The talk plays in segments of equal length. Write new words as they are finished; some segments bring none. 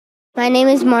My name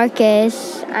is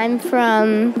Marcus. I'm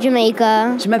from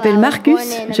Jamaica. Je m'appelle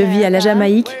Marcus, je vis à la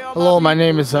Jamaïque. Hello, my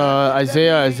name is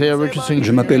Isaiah Richardson.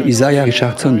 Je m'appelle Isaiah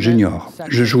Richardson Jr.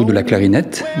 Je joue de la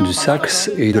clarinette, du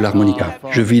sax et de l'harmonica.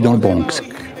 Je vis dans le Bronx.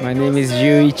 My name is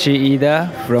Yuichi Ida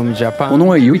from Japan. Mon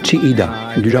nom est Yuichi Ida,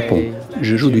 du Japon.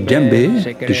 Je joue du djembé,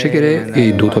 du shekere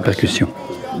et d'autres percussions.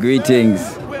 Greetings.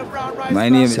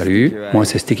 Salut, moi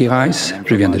c'est Sticky Rice,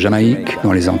 je viens de Jamaïque,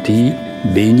 dans les Antilles,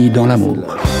 béni dans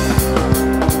l'amour.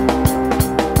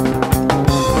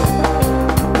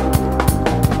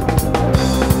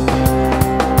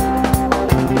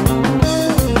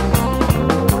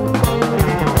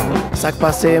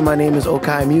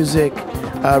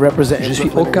 Je suis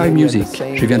Okai Music,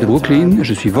 je viens de Brooklyn,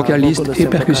 je suis vocaliste et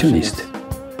percussionniste.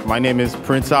 My name is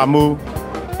Prince Amu,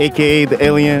 aka The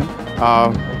Alien.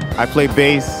 I play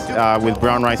bass with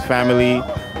Brown Rice Family.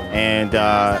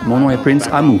 Mon nom est Prince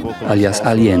Amu, alias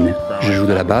Alien. Je joue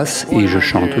de la basse et je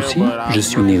chante aussi. Je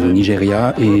suis né au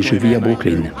Nigéria et je vis à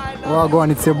Brooklyn.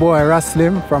 Well, it's your boy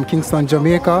Raslim from Kingston,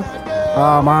 Jamaica.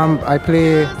 I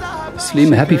play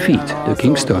Slim Happy Feet de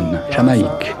Kingston,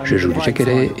 Jamaïque. Je joue du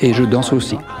shekere et je danse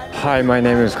aussi. Hi, my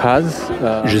name is Kaz.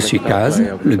 Je suis Kaz,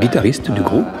 le guitariste du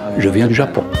groupe. Je viens du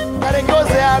Japon.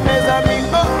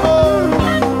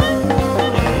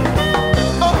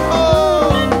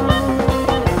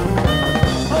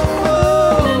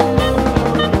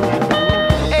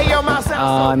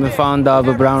 I'm a founder of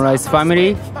a Brown Rice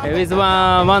Family. With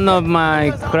one of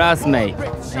my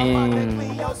classmates in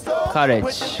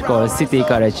college, called City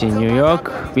College in New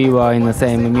York. We were in the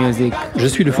same music. Je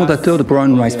suis le fondateur de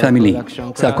Brown Rice Family.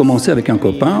 Ça a commencé avec un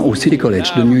copain au City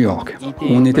College de New York.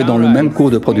 On était dans le même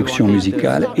cours de production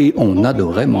musicale et on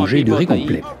adorait manger du riz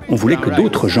complet. On voulait que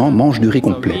d'autres gens mangent du riz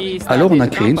complet. Alors on a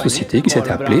créé une société qui s'est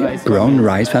appelée Brown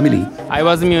Rice Family. I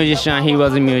was a musician, he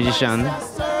was a musician.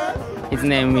 His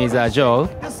name is Joe.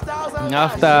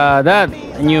 After that,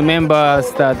 new members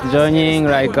start joining,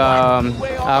 like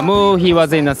Amu, he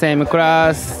was in the same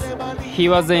class, he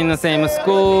was in the same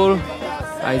school.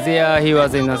 Isaiah, he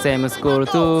was in the same school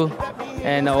too.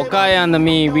 And Okai and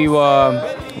me, we were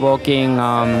working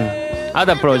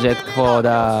other project for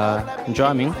the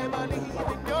drumming.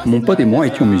 Mon pote et moi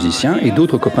étions musiciens et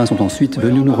d'autres copains sont ensuite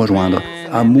venus nous rejoindre.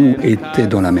 Amu était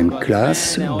dans la même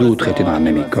classe, d'autres étaient dans la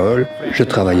même école. Je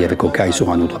travaillais avec Okai sur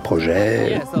un autre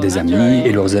projet, des amis,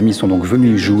 et leurs amis sont donc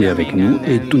venus jouer avec nous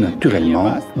et tout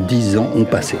naturellement, 10 ans ont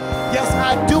passé.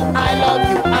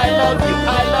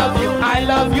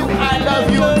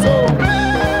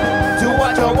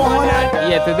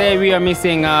 Yeah, today we are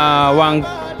missing one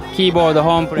keyboard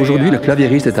home player. Aujourd'hui, le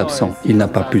claviériste est absent. Il n'a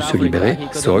pas pu se libérer.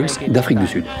 Soils d'Afrique du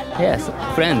Sud. Yes,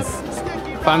 friends,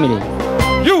 family.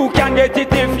 You can get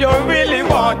it if you really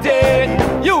want it.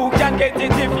 You can get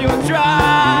it if you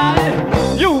try.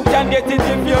 You can get it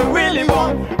if you really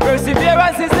want.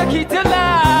 Perseverance is the key to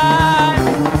life.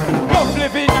 Rough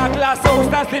living at last house,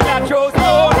 that's the natural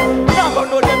stone. Never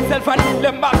know themselves and hit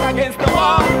them back against the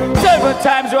wall. 7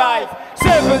 times rise,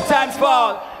 7 times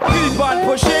fall. Keep on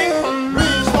pushing,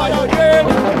 reach for your dream.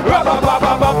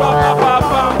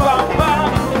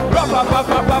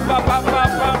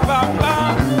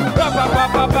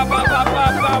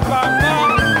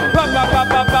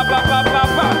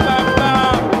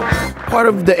 Part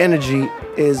of the energy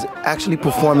is actually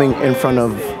performing in front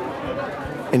of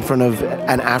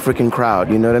an African crowd.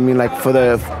 You know what I mean? Like for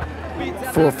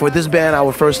this band,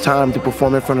 our first time to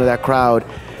perform in front of that crowd,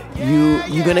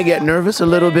 you're gonna get nervous a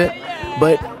little bit,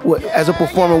 but as a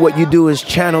performer, what you do is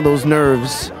channel those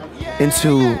nerves.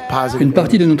 Une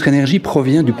partie de notre énergie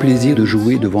provient du plaisir de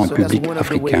jouer devant un public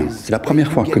africain. C'est la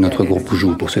première fois que notre groupe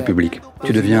joue pour ce public.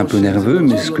 Tu deviens un peu nerveux,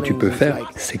 mais ce que tu peux faire,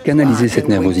 c'est canaliser cette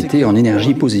nervosité en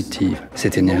énergie positive.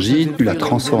 Cette énergie, tu la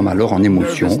transformes alors en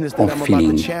émotion, en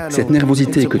feeling. Cette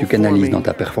nervosité que tu canalises dans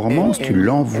ta performance, tu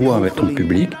l'envoies avec ton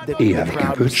public et avec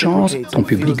un peu de chance, ton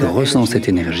public ressent cette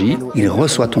énergie, il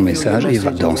reçoit ton message et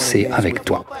va danser avec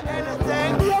toi.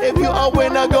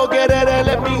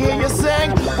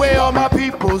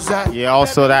 Yeah,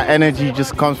 also that energy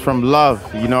just comes from love,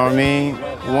 you know what I mean?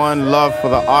 One, love for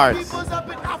the arts.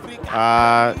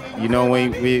 You know,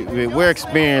 we're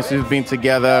experienced, we've been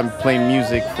together and playing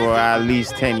music for at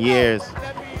least 10 years.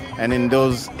 And in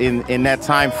that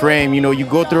time frame, you know, you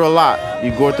go through a lot.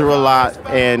 You go through a lot,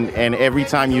 and every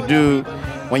time you do,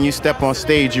 when you step on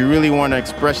stage, you really want to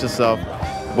express yourself.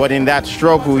 But in that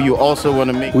struggle, you also want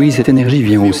to make... Oui, cette énergie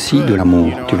vient aussi de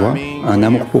l'amour, tu vois, un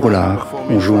amour pour l'art.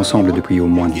 On joue ensemble depuis au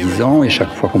moins 10 ans et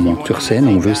chaque fois qu'on monte sur scène,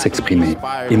 on veut s'exprimer.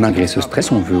 Et malgré ce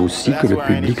stress, on veut aussi que le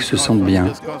public se sente bien.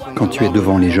 Quand tu es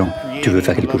devant les gens, tu veux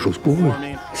faire quelque chose pour eux.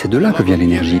 C'est de là que vient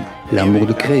l'énergie. L'amour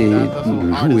de créer,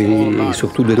 de jouer et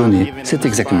surtout de donner. C'est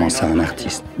exactement ça un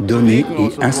artiste. Donner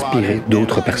et inspirer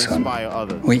d'autres personnes.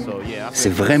 Oui,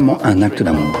 c'est vraiment un acte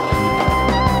d'amour.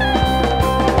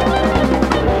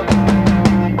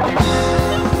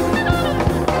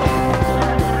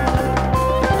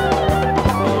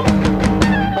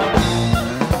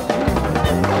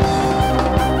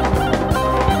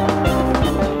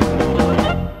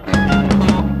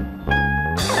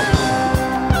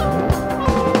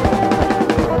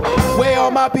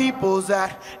 My people's at.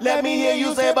 Let me hear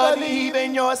you say believe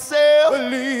in yourself.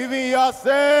 Believe in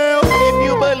yourself. If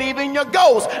you believe in your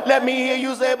goals, let me hear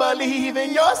you say believe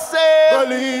in yourself.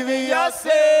 Believe in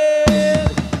yourself.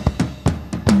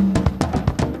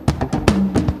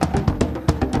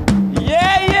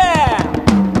 Yeah, yeah.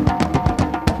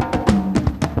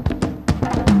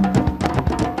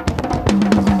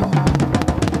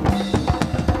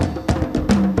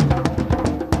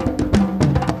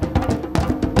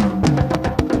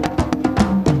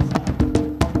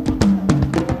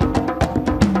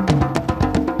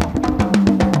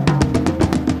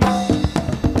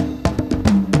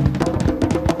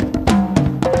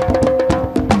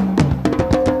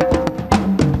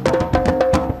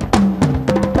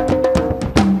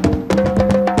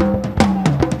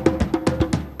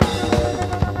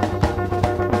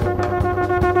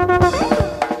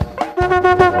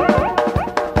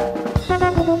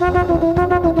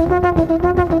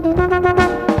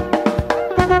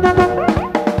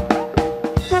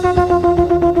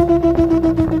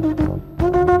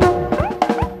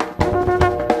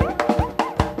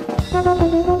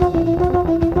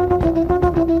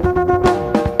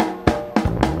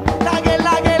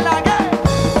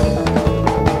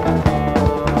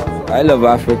 I love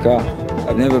Africa.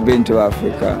 I've never been to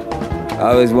Africa.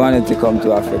 I always wanted to come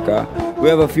to Africa. We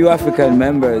have a few African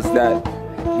members that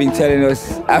have been telling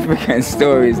us African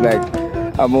stories, like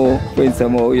Prince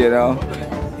Amo, you know.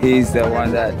 He's the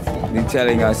one that's been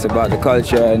telling us about the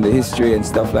culture and the history and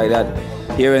stuff like that,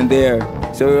 here and there.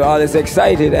 So we're always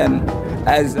excited and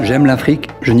as... J'aime l'Afrique,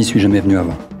 je n'y suis jamais venu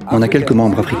avant. On a quelques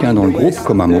membres africains dans le groupe,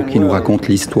 comme Amo, qui nous racontent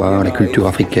l'histoire, la culture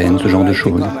africaine, ce genre de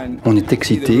choses. On est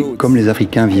excités, comme les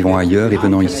Africains vivant ailleurs et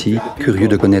venant ici, curieux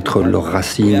de connaître leurs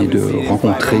racines et de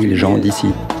rencontrer les gens d'ici.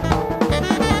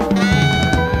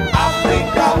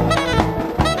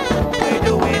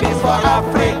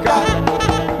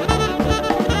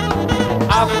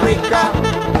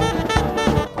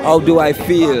 How do I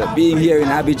feel being here in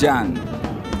Abidjan?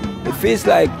 It feels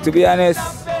like, to be honest,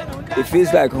 it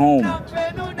feels like home.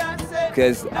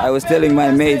 Because I was telling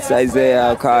my mates,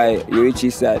 Isaiah, Kai,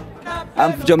 Yurichi, said,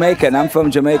 I'm Jamaican, I'm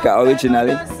from Jamaica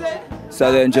originally,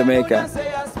 southern Jamaica.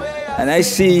 And I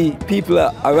see people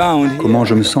around. Comment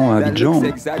je me sens à Abidjan?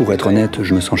 Pour être honnête,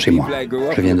 je me sens chez moi.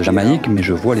 Je viens de Jamaïque, mais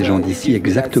je vois les gens d'ici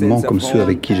exactement comme ceux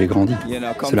avec qui j'ai grandi.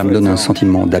 Cela me donne un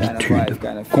sentiment d'habitude,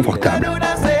 confortable.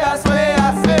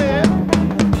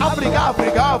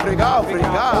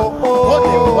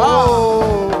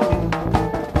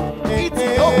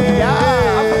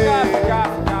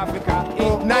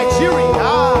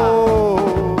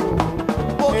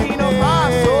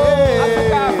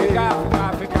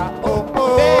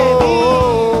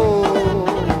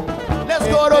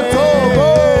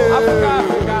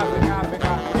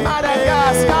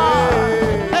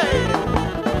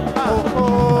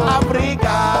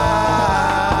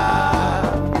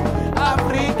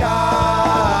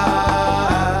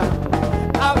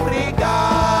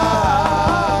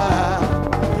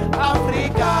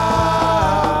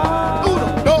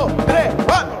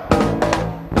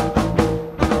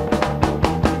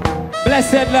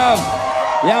 Blessed love.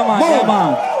 Yeah man, yeah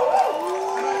man.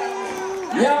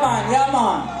 Yeah man, yeah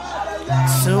man.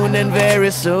 Soon and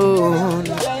very soon.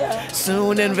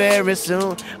 Soon and very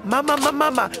soon. Mama, mama,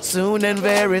 mama. Soon and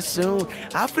very soon.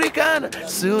 African.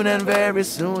 Soon and very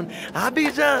soon.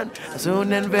 Abidjan.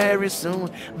 Soon and very soon.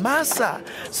 Massa.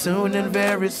 Soon and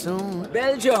very soon.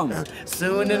 Belgium.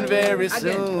 Soon and very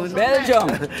soon. Belgium.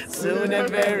 Soon and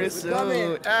very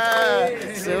soon.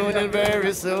 Soon and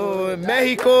very soon.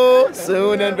 Mexico.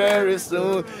 Soon and very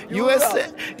soon. USA.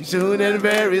 Soon and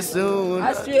very soon.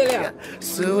 Australia.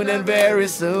 Soon and very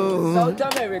soon. South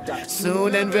America.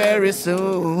 Soon and very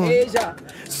soon. Asia.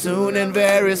 Soon and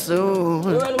very soon.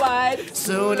 Worldwide.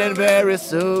 Soon and very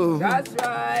soon. That's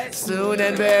right. Soon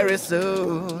and very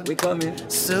soon. We coming.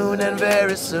 Soon and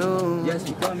very soon. Yes,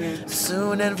 we coming.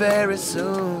 Soon and very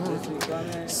soon. Yes, we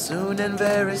coming. Soon and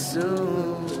very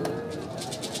soon.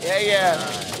 Yeah, yeah.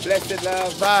 Blessed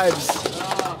love vibes.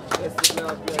 Blessed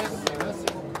love, blessed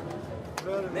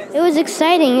love. It was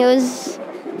exciting. It was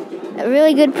a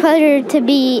really good pleasure to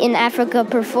be in Africa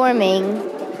performing.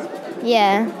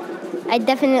 Yeah. I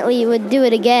definitely would do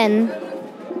it again.